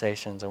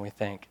conversations and we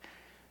think,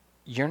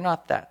 you're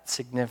not that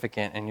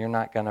significant and you're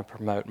not going to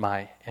promote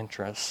my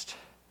interest.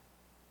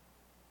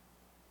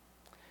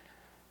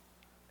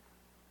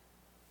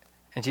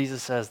 And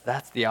Jesus says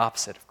that's the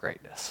opposite of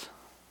greatness.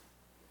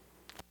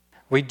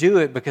 We do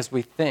it because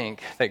we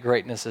think that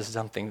greatness is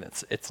something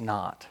it's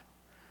not.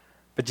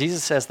 But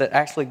Jesus says that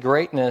actually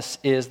greatness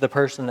is the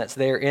person that's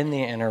there in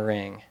the inner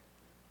ring.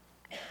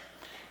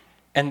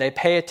 And they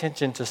pay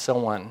attention to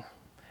someone.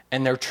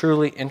 And they're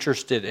truly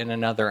interested in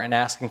another and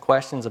asking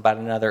questions about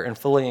another and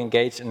fully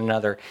engaged in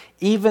another,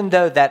 even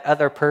though that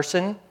other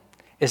person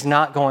is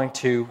not going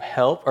to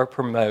help or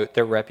promote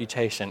their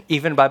reputation,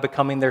 even by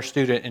becoming their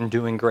student and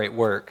doing great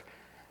work.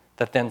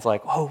 That then's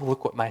like, oh,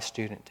 look what my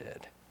student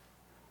did.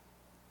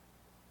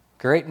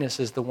 Greatness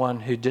is the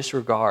one who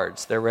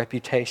disregards their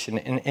reputation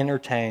and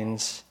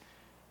entertains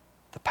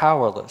the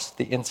powerless,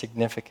 the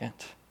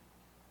insignificant.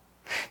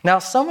 Now,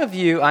 some of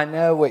you, I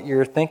know what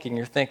you're thinking.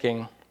 You're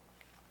thinking,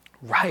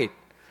 right,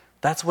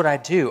 that's what I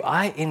do.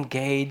 I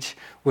engage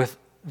with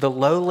the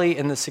lowly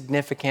and the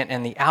significant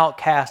and the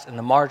outcast and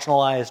the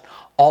marginalized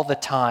all the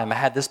time. I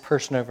had this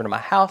person over to my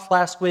house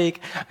last week.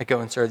 I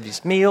go and serve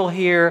this meal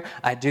here.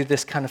 I do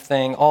this kind of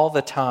thing all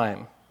the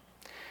time.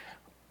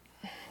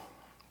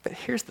 But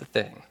here's the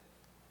thing.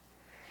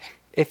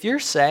 If you're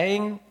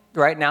saying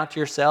right now to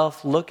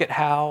yourself, look at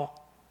how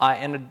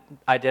I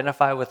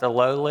identify with the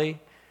lowly,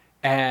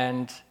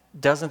 and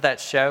doesn't that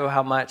show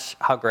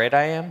how great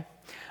I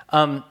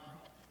am?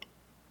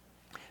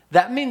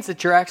 That means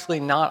that you're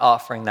actually not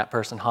offering that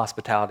person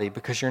hospitality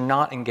because you're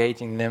not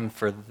engaging them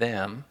for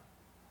them.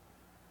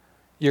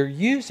 You're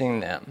using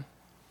them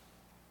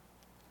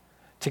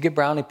to get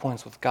brownie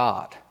points with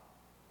God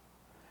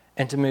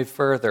and to move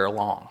further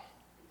along.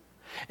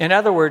 In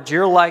other words,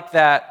 you're like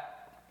that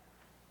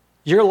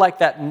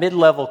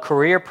mid-level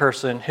career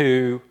person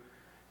who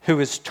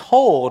is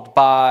told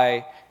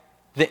by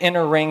the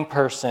inner ring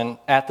person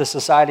at the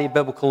Society of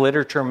Biblical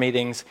Literature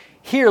meetings,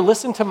 here,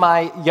 listen to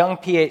my young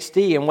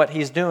PhD and what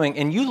he's doing.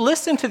 And you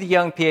listen to the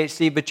young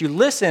PhD, but you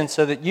listen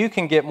so that you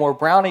can get more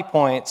brownie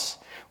points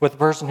with the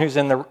person who's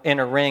in the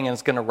inner ring and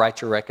is going to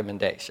write your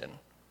recommendation.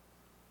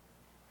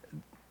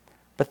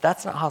 But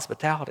that's not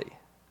hospitality.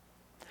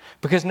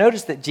 Because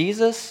notice that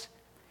Jesus,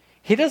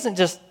 he doesn't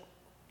just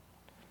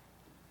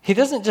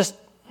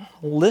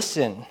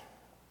listen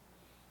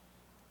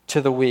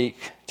to the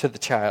weak, to the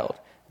child.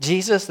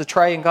 Jesus, the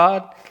triune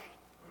God,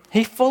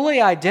 he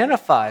fully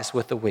identifies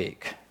with the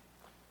weak.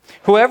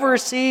 Whoever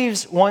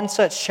receives one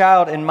such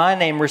child in my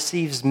name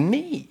receives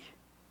me.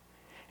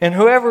 And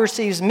whoever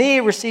receives me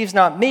receives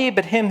not me,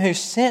 but him who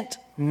sent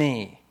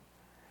me.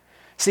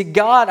 See,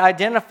 God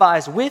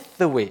identifies with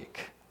the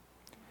weak.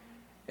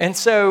 And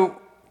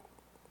so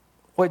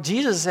what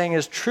Jesus is saying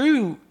is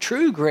true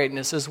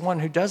greatness is one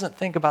who doesn't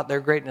think about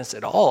their greatness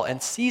at all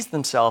and sees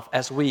themselves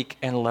as weak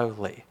and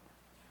lowly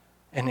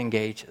and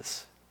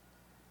engages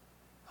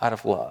out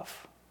of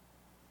love.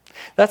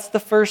 That's the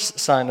first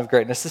sign of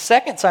greatness. The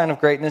second sign of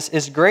greatness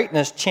is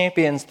greatness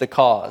champions the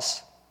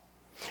cause.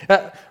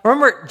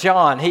 Remember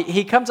John,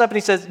 he comes up and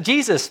he says,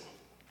 Jesus,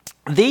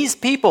 these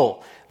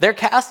people, they're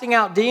casting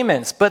out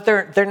demons, but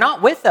they're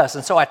not with us.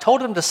 And so I told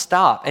them to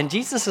stop. And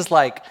Jesus is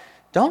like,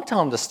 don't tell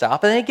them to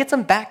stop. And then he gets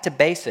them back to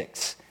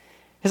basics.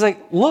 He's like,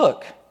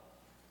 look,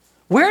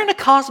 we're in a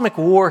cosmic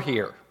war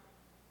here,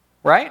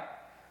 right?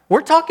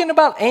 We're talking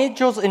about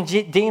angels and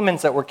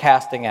demons that we're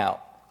casting out.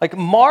 Like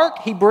Mark,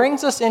 he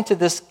brings us into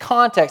this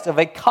context of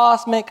a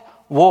cosmic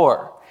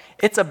war.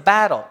 It's a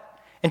battle.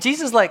 And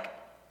Jesus is like,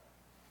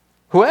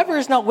 whoever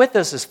is not with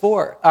us is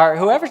for, or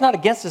whoever's not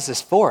against us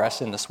is for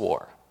us in this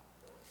war.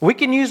 We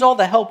can use all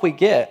the help we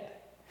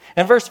get.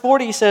 In verse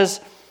 40, he says,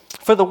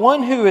 For the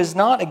one who is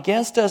not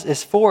against us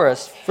is for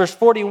us. Verse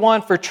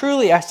 41, for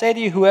truly I say to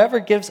you, whoever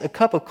gives a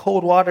cup of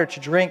cold water to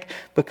drink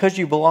because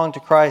you belong to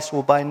Christ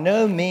will by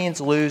no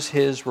means lose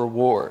his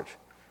reward.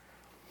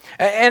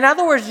 In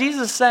other words,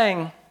 Jesus is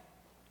saying,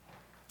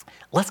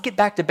 let's get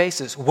back to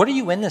basics. What are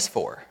you in this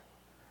for?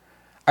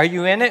 Are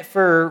you in it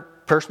for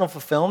personal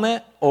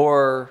fulfillment,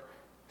 or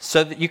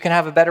so that you can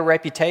have a better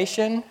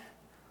reputation,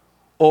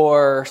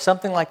 or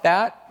something like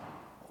that?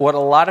 What a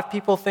lot of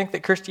people think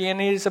that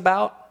Christianity is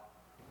about?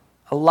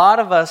 A lot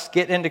of us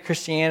get into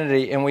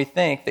Christianity and we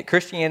think that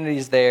Christianity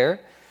is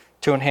there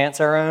to enhance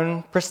our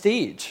own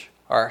prestige,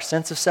 our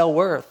sense of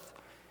self-worth.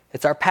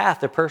 It's our path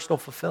to personal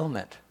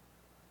fulfillment.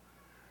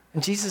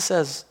 And Jesus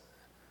says,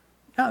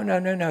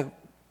 no.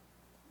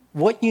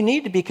 What you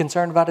need to be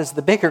concerned about is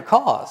the bigger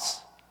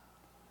cause.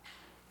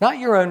 Not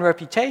your own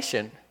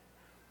reputation,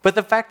 but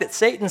the fact that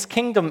Satan's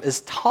kingdom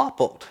is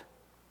toppled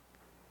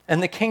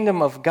and the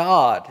kingdom of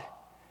God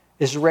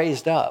is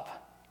raised up.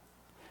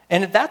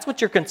 And if that's what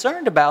you're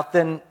concerned about,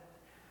 then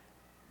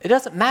it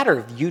doesn't matter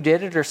if you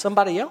did it or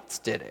somebody else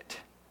did it.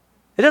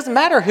 It doesn't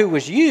matter who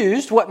was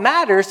used. What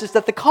matters is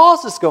that the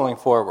cause is going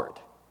forward.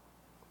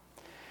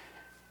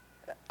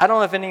 I don't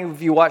know if any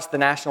of you watched the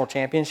national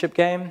championship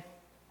game,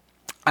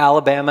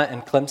 Alabama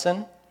and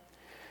Clemson.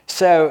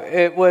 So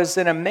it was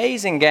an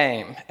amazing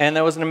game, and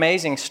there was an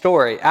amazing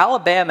story.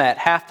 Alabama at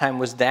halftime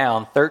was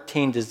down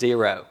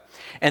 13-0,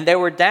 and they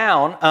were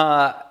down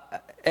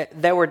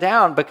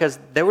because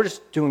they were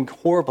just doing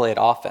horribly at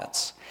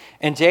offense.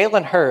 And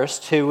Jalen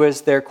Hurst, who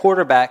was their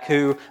quarterback,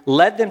 who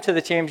led them to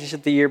the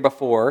championship the year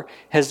before,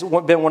 has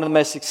been one of the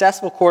most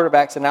successful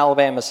quarterbacks in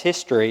Alabama's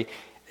history.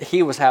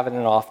 He was having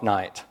an off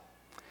night.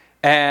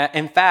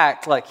 In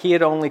fact, he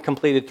had only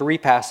completed 3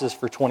 passes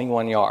for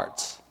 21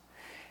 yards.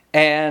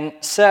 And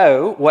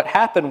so what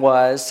happened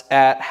was,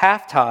 at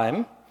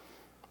halftime,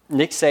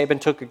 Nick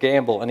Saban took a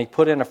gamble, and he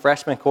put in a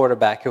freshman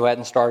quarterback who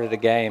hadn't started a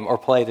game or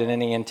played in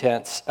any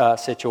intense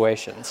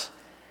situations.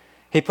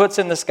 He puts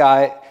in this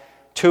guy,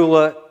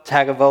 Tua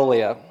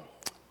Tagovailoa,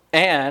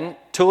 and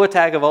Tua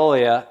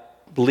Tagovailoa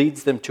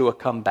leads them to a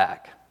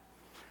comeback.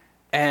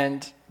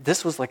 And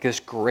this was this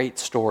great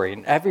story,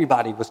 and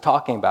everybody was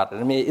talking about it.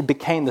 I mean, it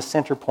became the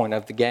center point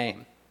of the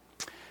game.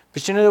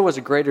 But there was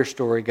a greater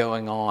story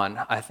going on,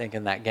 I think,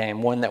 in that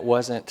game, one that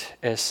wasn't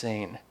as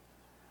seen.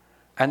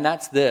 And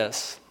that's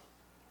this.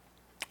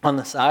 On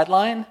the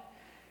sideline,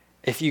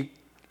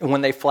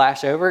 when they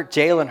flash over,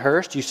 Jalen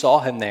Hurst, you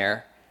saw him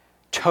there,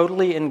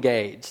 totally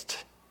engaged,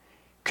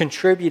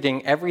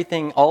 contributing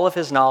everything, all of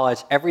his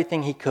knowledge,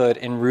 everything he could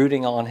in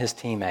rooting on his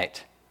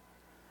teammate.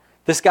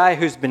 This guy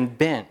who's been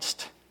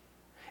benched.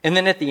 And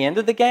then at the end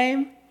of the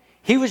game,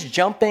 he was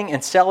jumping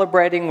and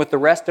celebrating with the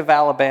rest of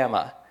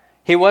Alabama.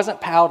 He wasn't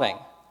pouting.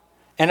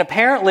 And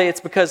apparently it's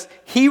because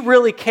he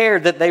really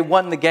cared that they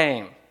won the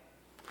game.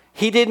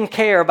 He didn't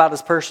care about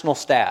his personal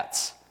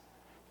stats.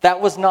 That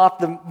was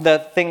not the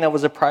thing that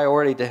was a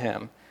priority to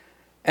him.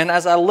 And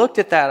as I looked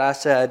at that, I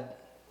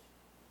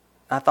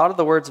thought of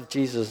the words of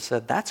Jesus and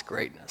said, that's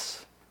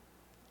greatness.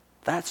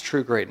 That's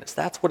true greatness.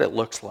 That's what it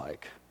looks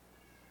like.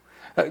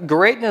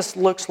 Greatness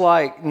looks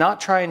like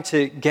not trying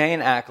to gain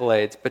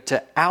accolades, but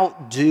to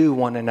outdo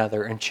one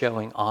another in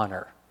showing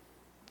honor,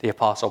 the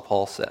Apostle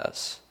Paul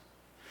says.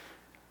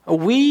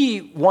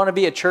 We want to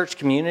be a church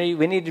community.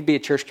 We need to be a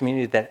church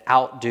community that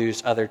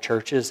outdoes other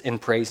churches in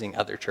praising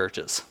other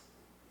churches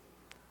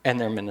and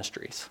their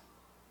ministries.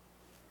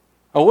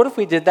 Well, what if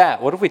we did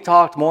that? What if we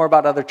talked more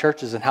about other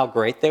churches and how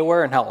great they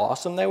were and how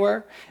awesome they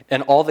were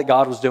and all that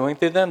God was doing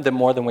through them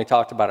more than we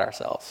talked about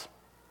ourselves?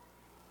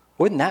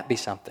 Wouldn't that be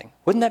something?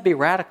 Wouldn't that be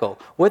radical?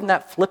 Wouldn't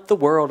that flip the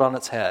world on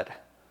its head?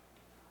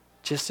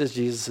 Just as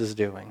Jesus is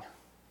doing.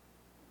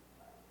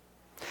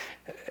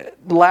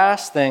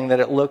 Last thing that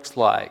it looks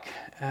like,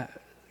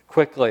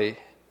 quickly,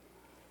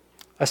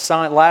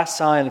 last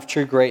sign of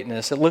true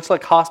greatness. It looks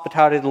like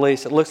hospitality to the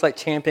least. It looks like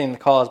championing the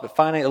cause. But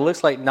finally, it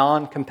looks like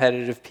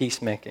non-competitive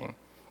peacemaking.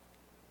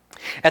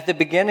 At the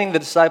beginning, the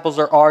disciples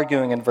are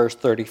arguing in verse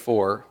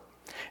 34.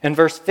 In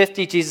verse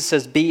 50, Jesus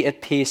says, be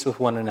at peace with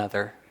one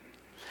another.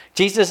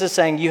 Jesus is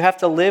saying you have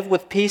to live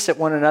with peace at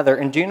one another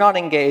and do not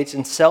engage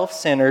in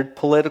self-centered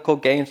political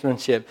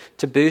gamesmanship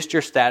to boost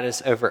your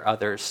status over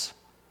others.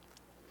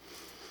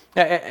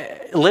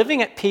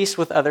 Living at peace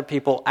with other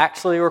people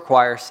actually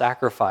requires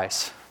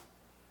sacrifice.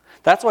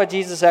 That's why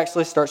Jesus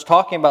actually starts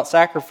talking about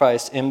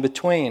sacrifice in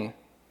between.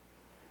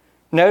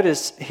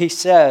 Notice he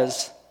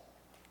says,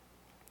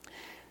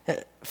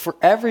 for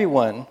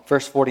everyone,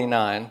 verse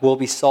 49, will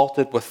be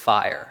salted with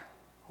fire.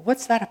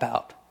 What's that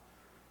about?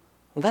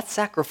 Well, that's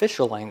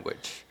sacrificial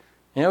language.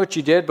 You know what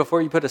you did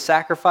before you put a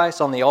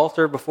sacrifice on the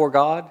altar before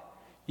God?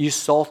 You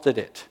salted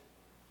it.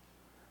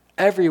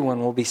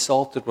 Everyone will be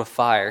salted with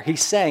fire.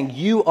 He's saying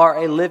you are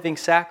a living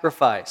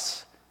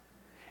sacrifice.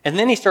 And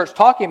then he starts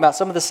talking about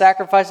some of the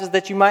sacrifices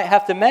that you might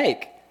have to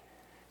make.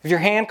 If your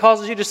hand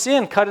causes you to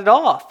sin, cut it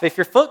off. If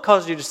your foot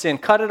causes you to sin,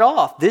 cut it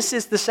off. This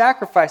is the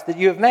sacrifice that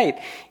you have made.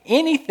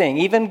 Anything,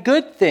 even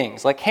good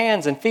things like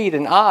hands and feet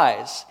and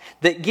eyes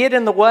that get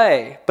in the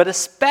way, but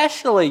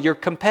especially your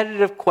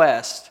competitive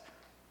quest.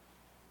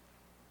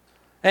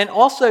 And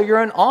also your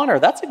own honor.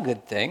 That's a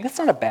good thing. That's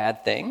not a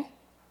bad thing.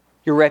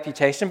 Your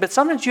reputation. But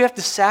sometimes you have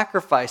to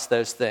sacrifice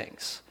those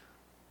things.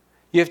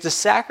 You have to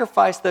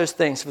sacrifice those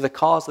things for the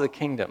cause of the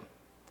kingdom.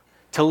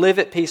 To live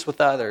at peace with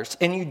others.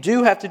 And you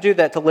do have to do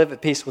that to live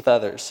at peace with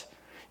others.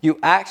 You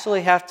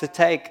actually have to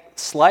take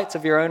slights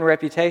of your own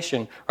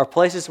reputation or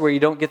places where you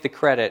don't get the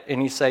credit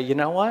and you say, you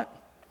know what?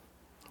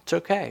 It's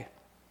okay.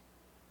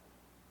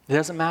 It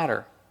doesn't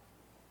matter.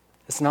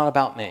 It's not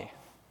about me.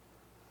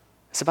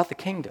 It's about the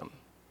kingdom.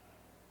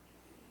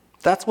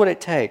 That's what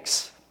it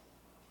takes.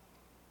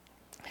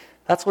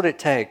 That's what it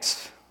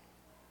takes.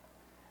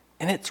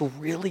 And it's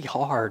really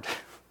hard.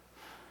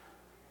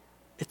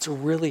 It's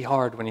really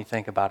hard when you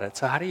think about it.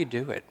 So how do you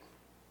do it?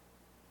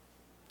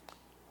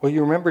 Well,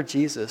 you remember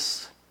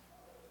Jesus.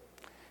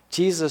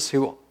 Jesus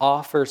who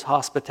offers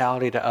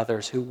hospitality to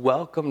others, who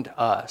welcomed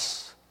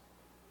us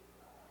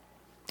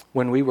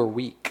when we were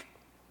weak.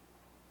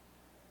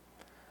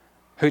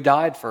 Who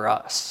died for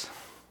us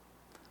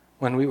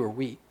when we were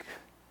weak,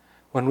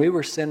 when we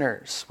were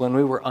sinners, when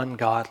we were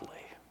ungodly.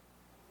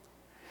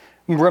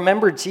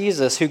 Remember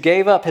Jesus who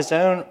gave up his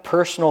own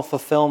personal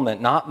fulfillment,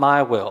 not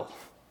my will,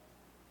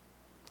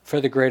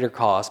 for the greater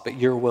cause, but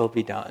your will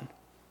be done.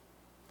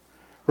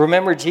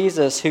 Remember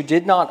Jesus who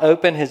did not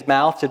open his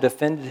mouth to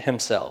defend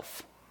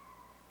himself.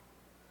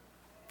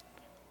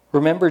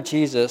 Remember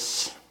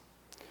Jesus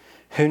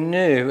who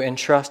knew and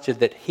trusted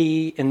that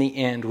he in the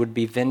end would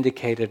be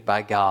vindicated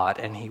by God,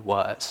 and he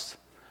was.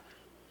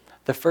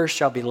 The first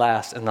shall be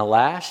last, and the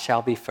last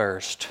shall be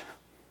first.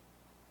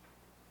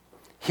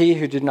 He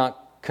who did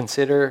not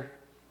consider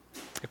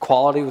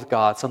equality with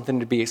God something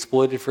to be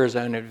exploited for his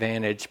own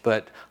advantage,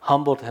 but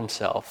humbled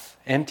himself,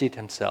 emptied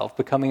himself,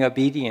 becoming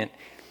obedient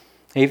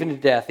even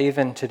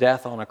to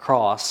death on a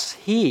cross.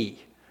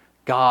 He,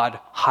 God,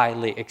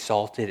 highly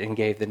exalted and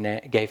gave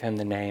him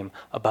the name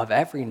above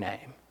every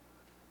name.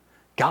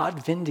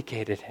 God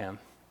vindicated him.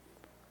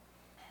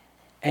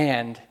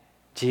 And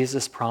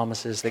Jesus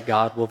promises that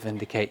God will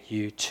vindicate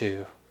you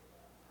too.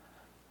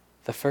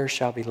 The first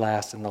shall be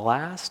last, and the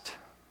last,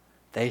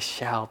 they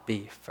shall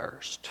be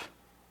first.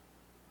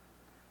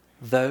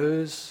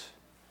 Those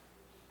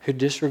who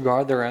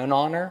disregard their own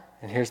honor,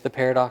 and here's the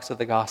paradox of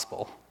the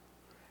gospel,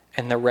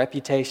 and their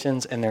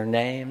reputations and their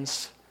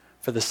names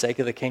for the sake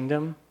of the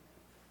kingdom,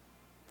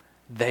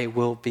 they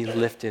will be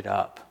lifted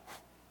up.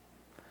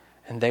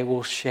 And they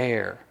will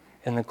share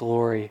in the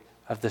glory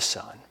of the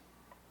Son.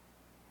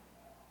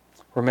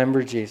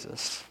 Remember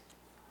Jesus.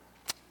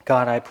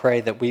 God, I pray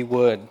that we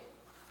would,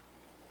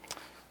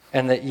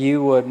 and that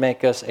you would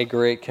make us a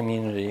great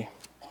community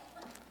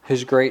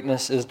whose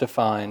greatness is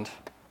defined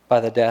by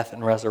the death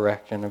and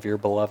resurrection of your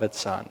beloved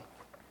Son.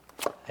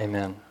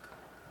 Amen.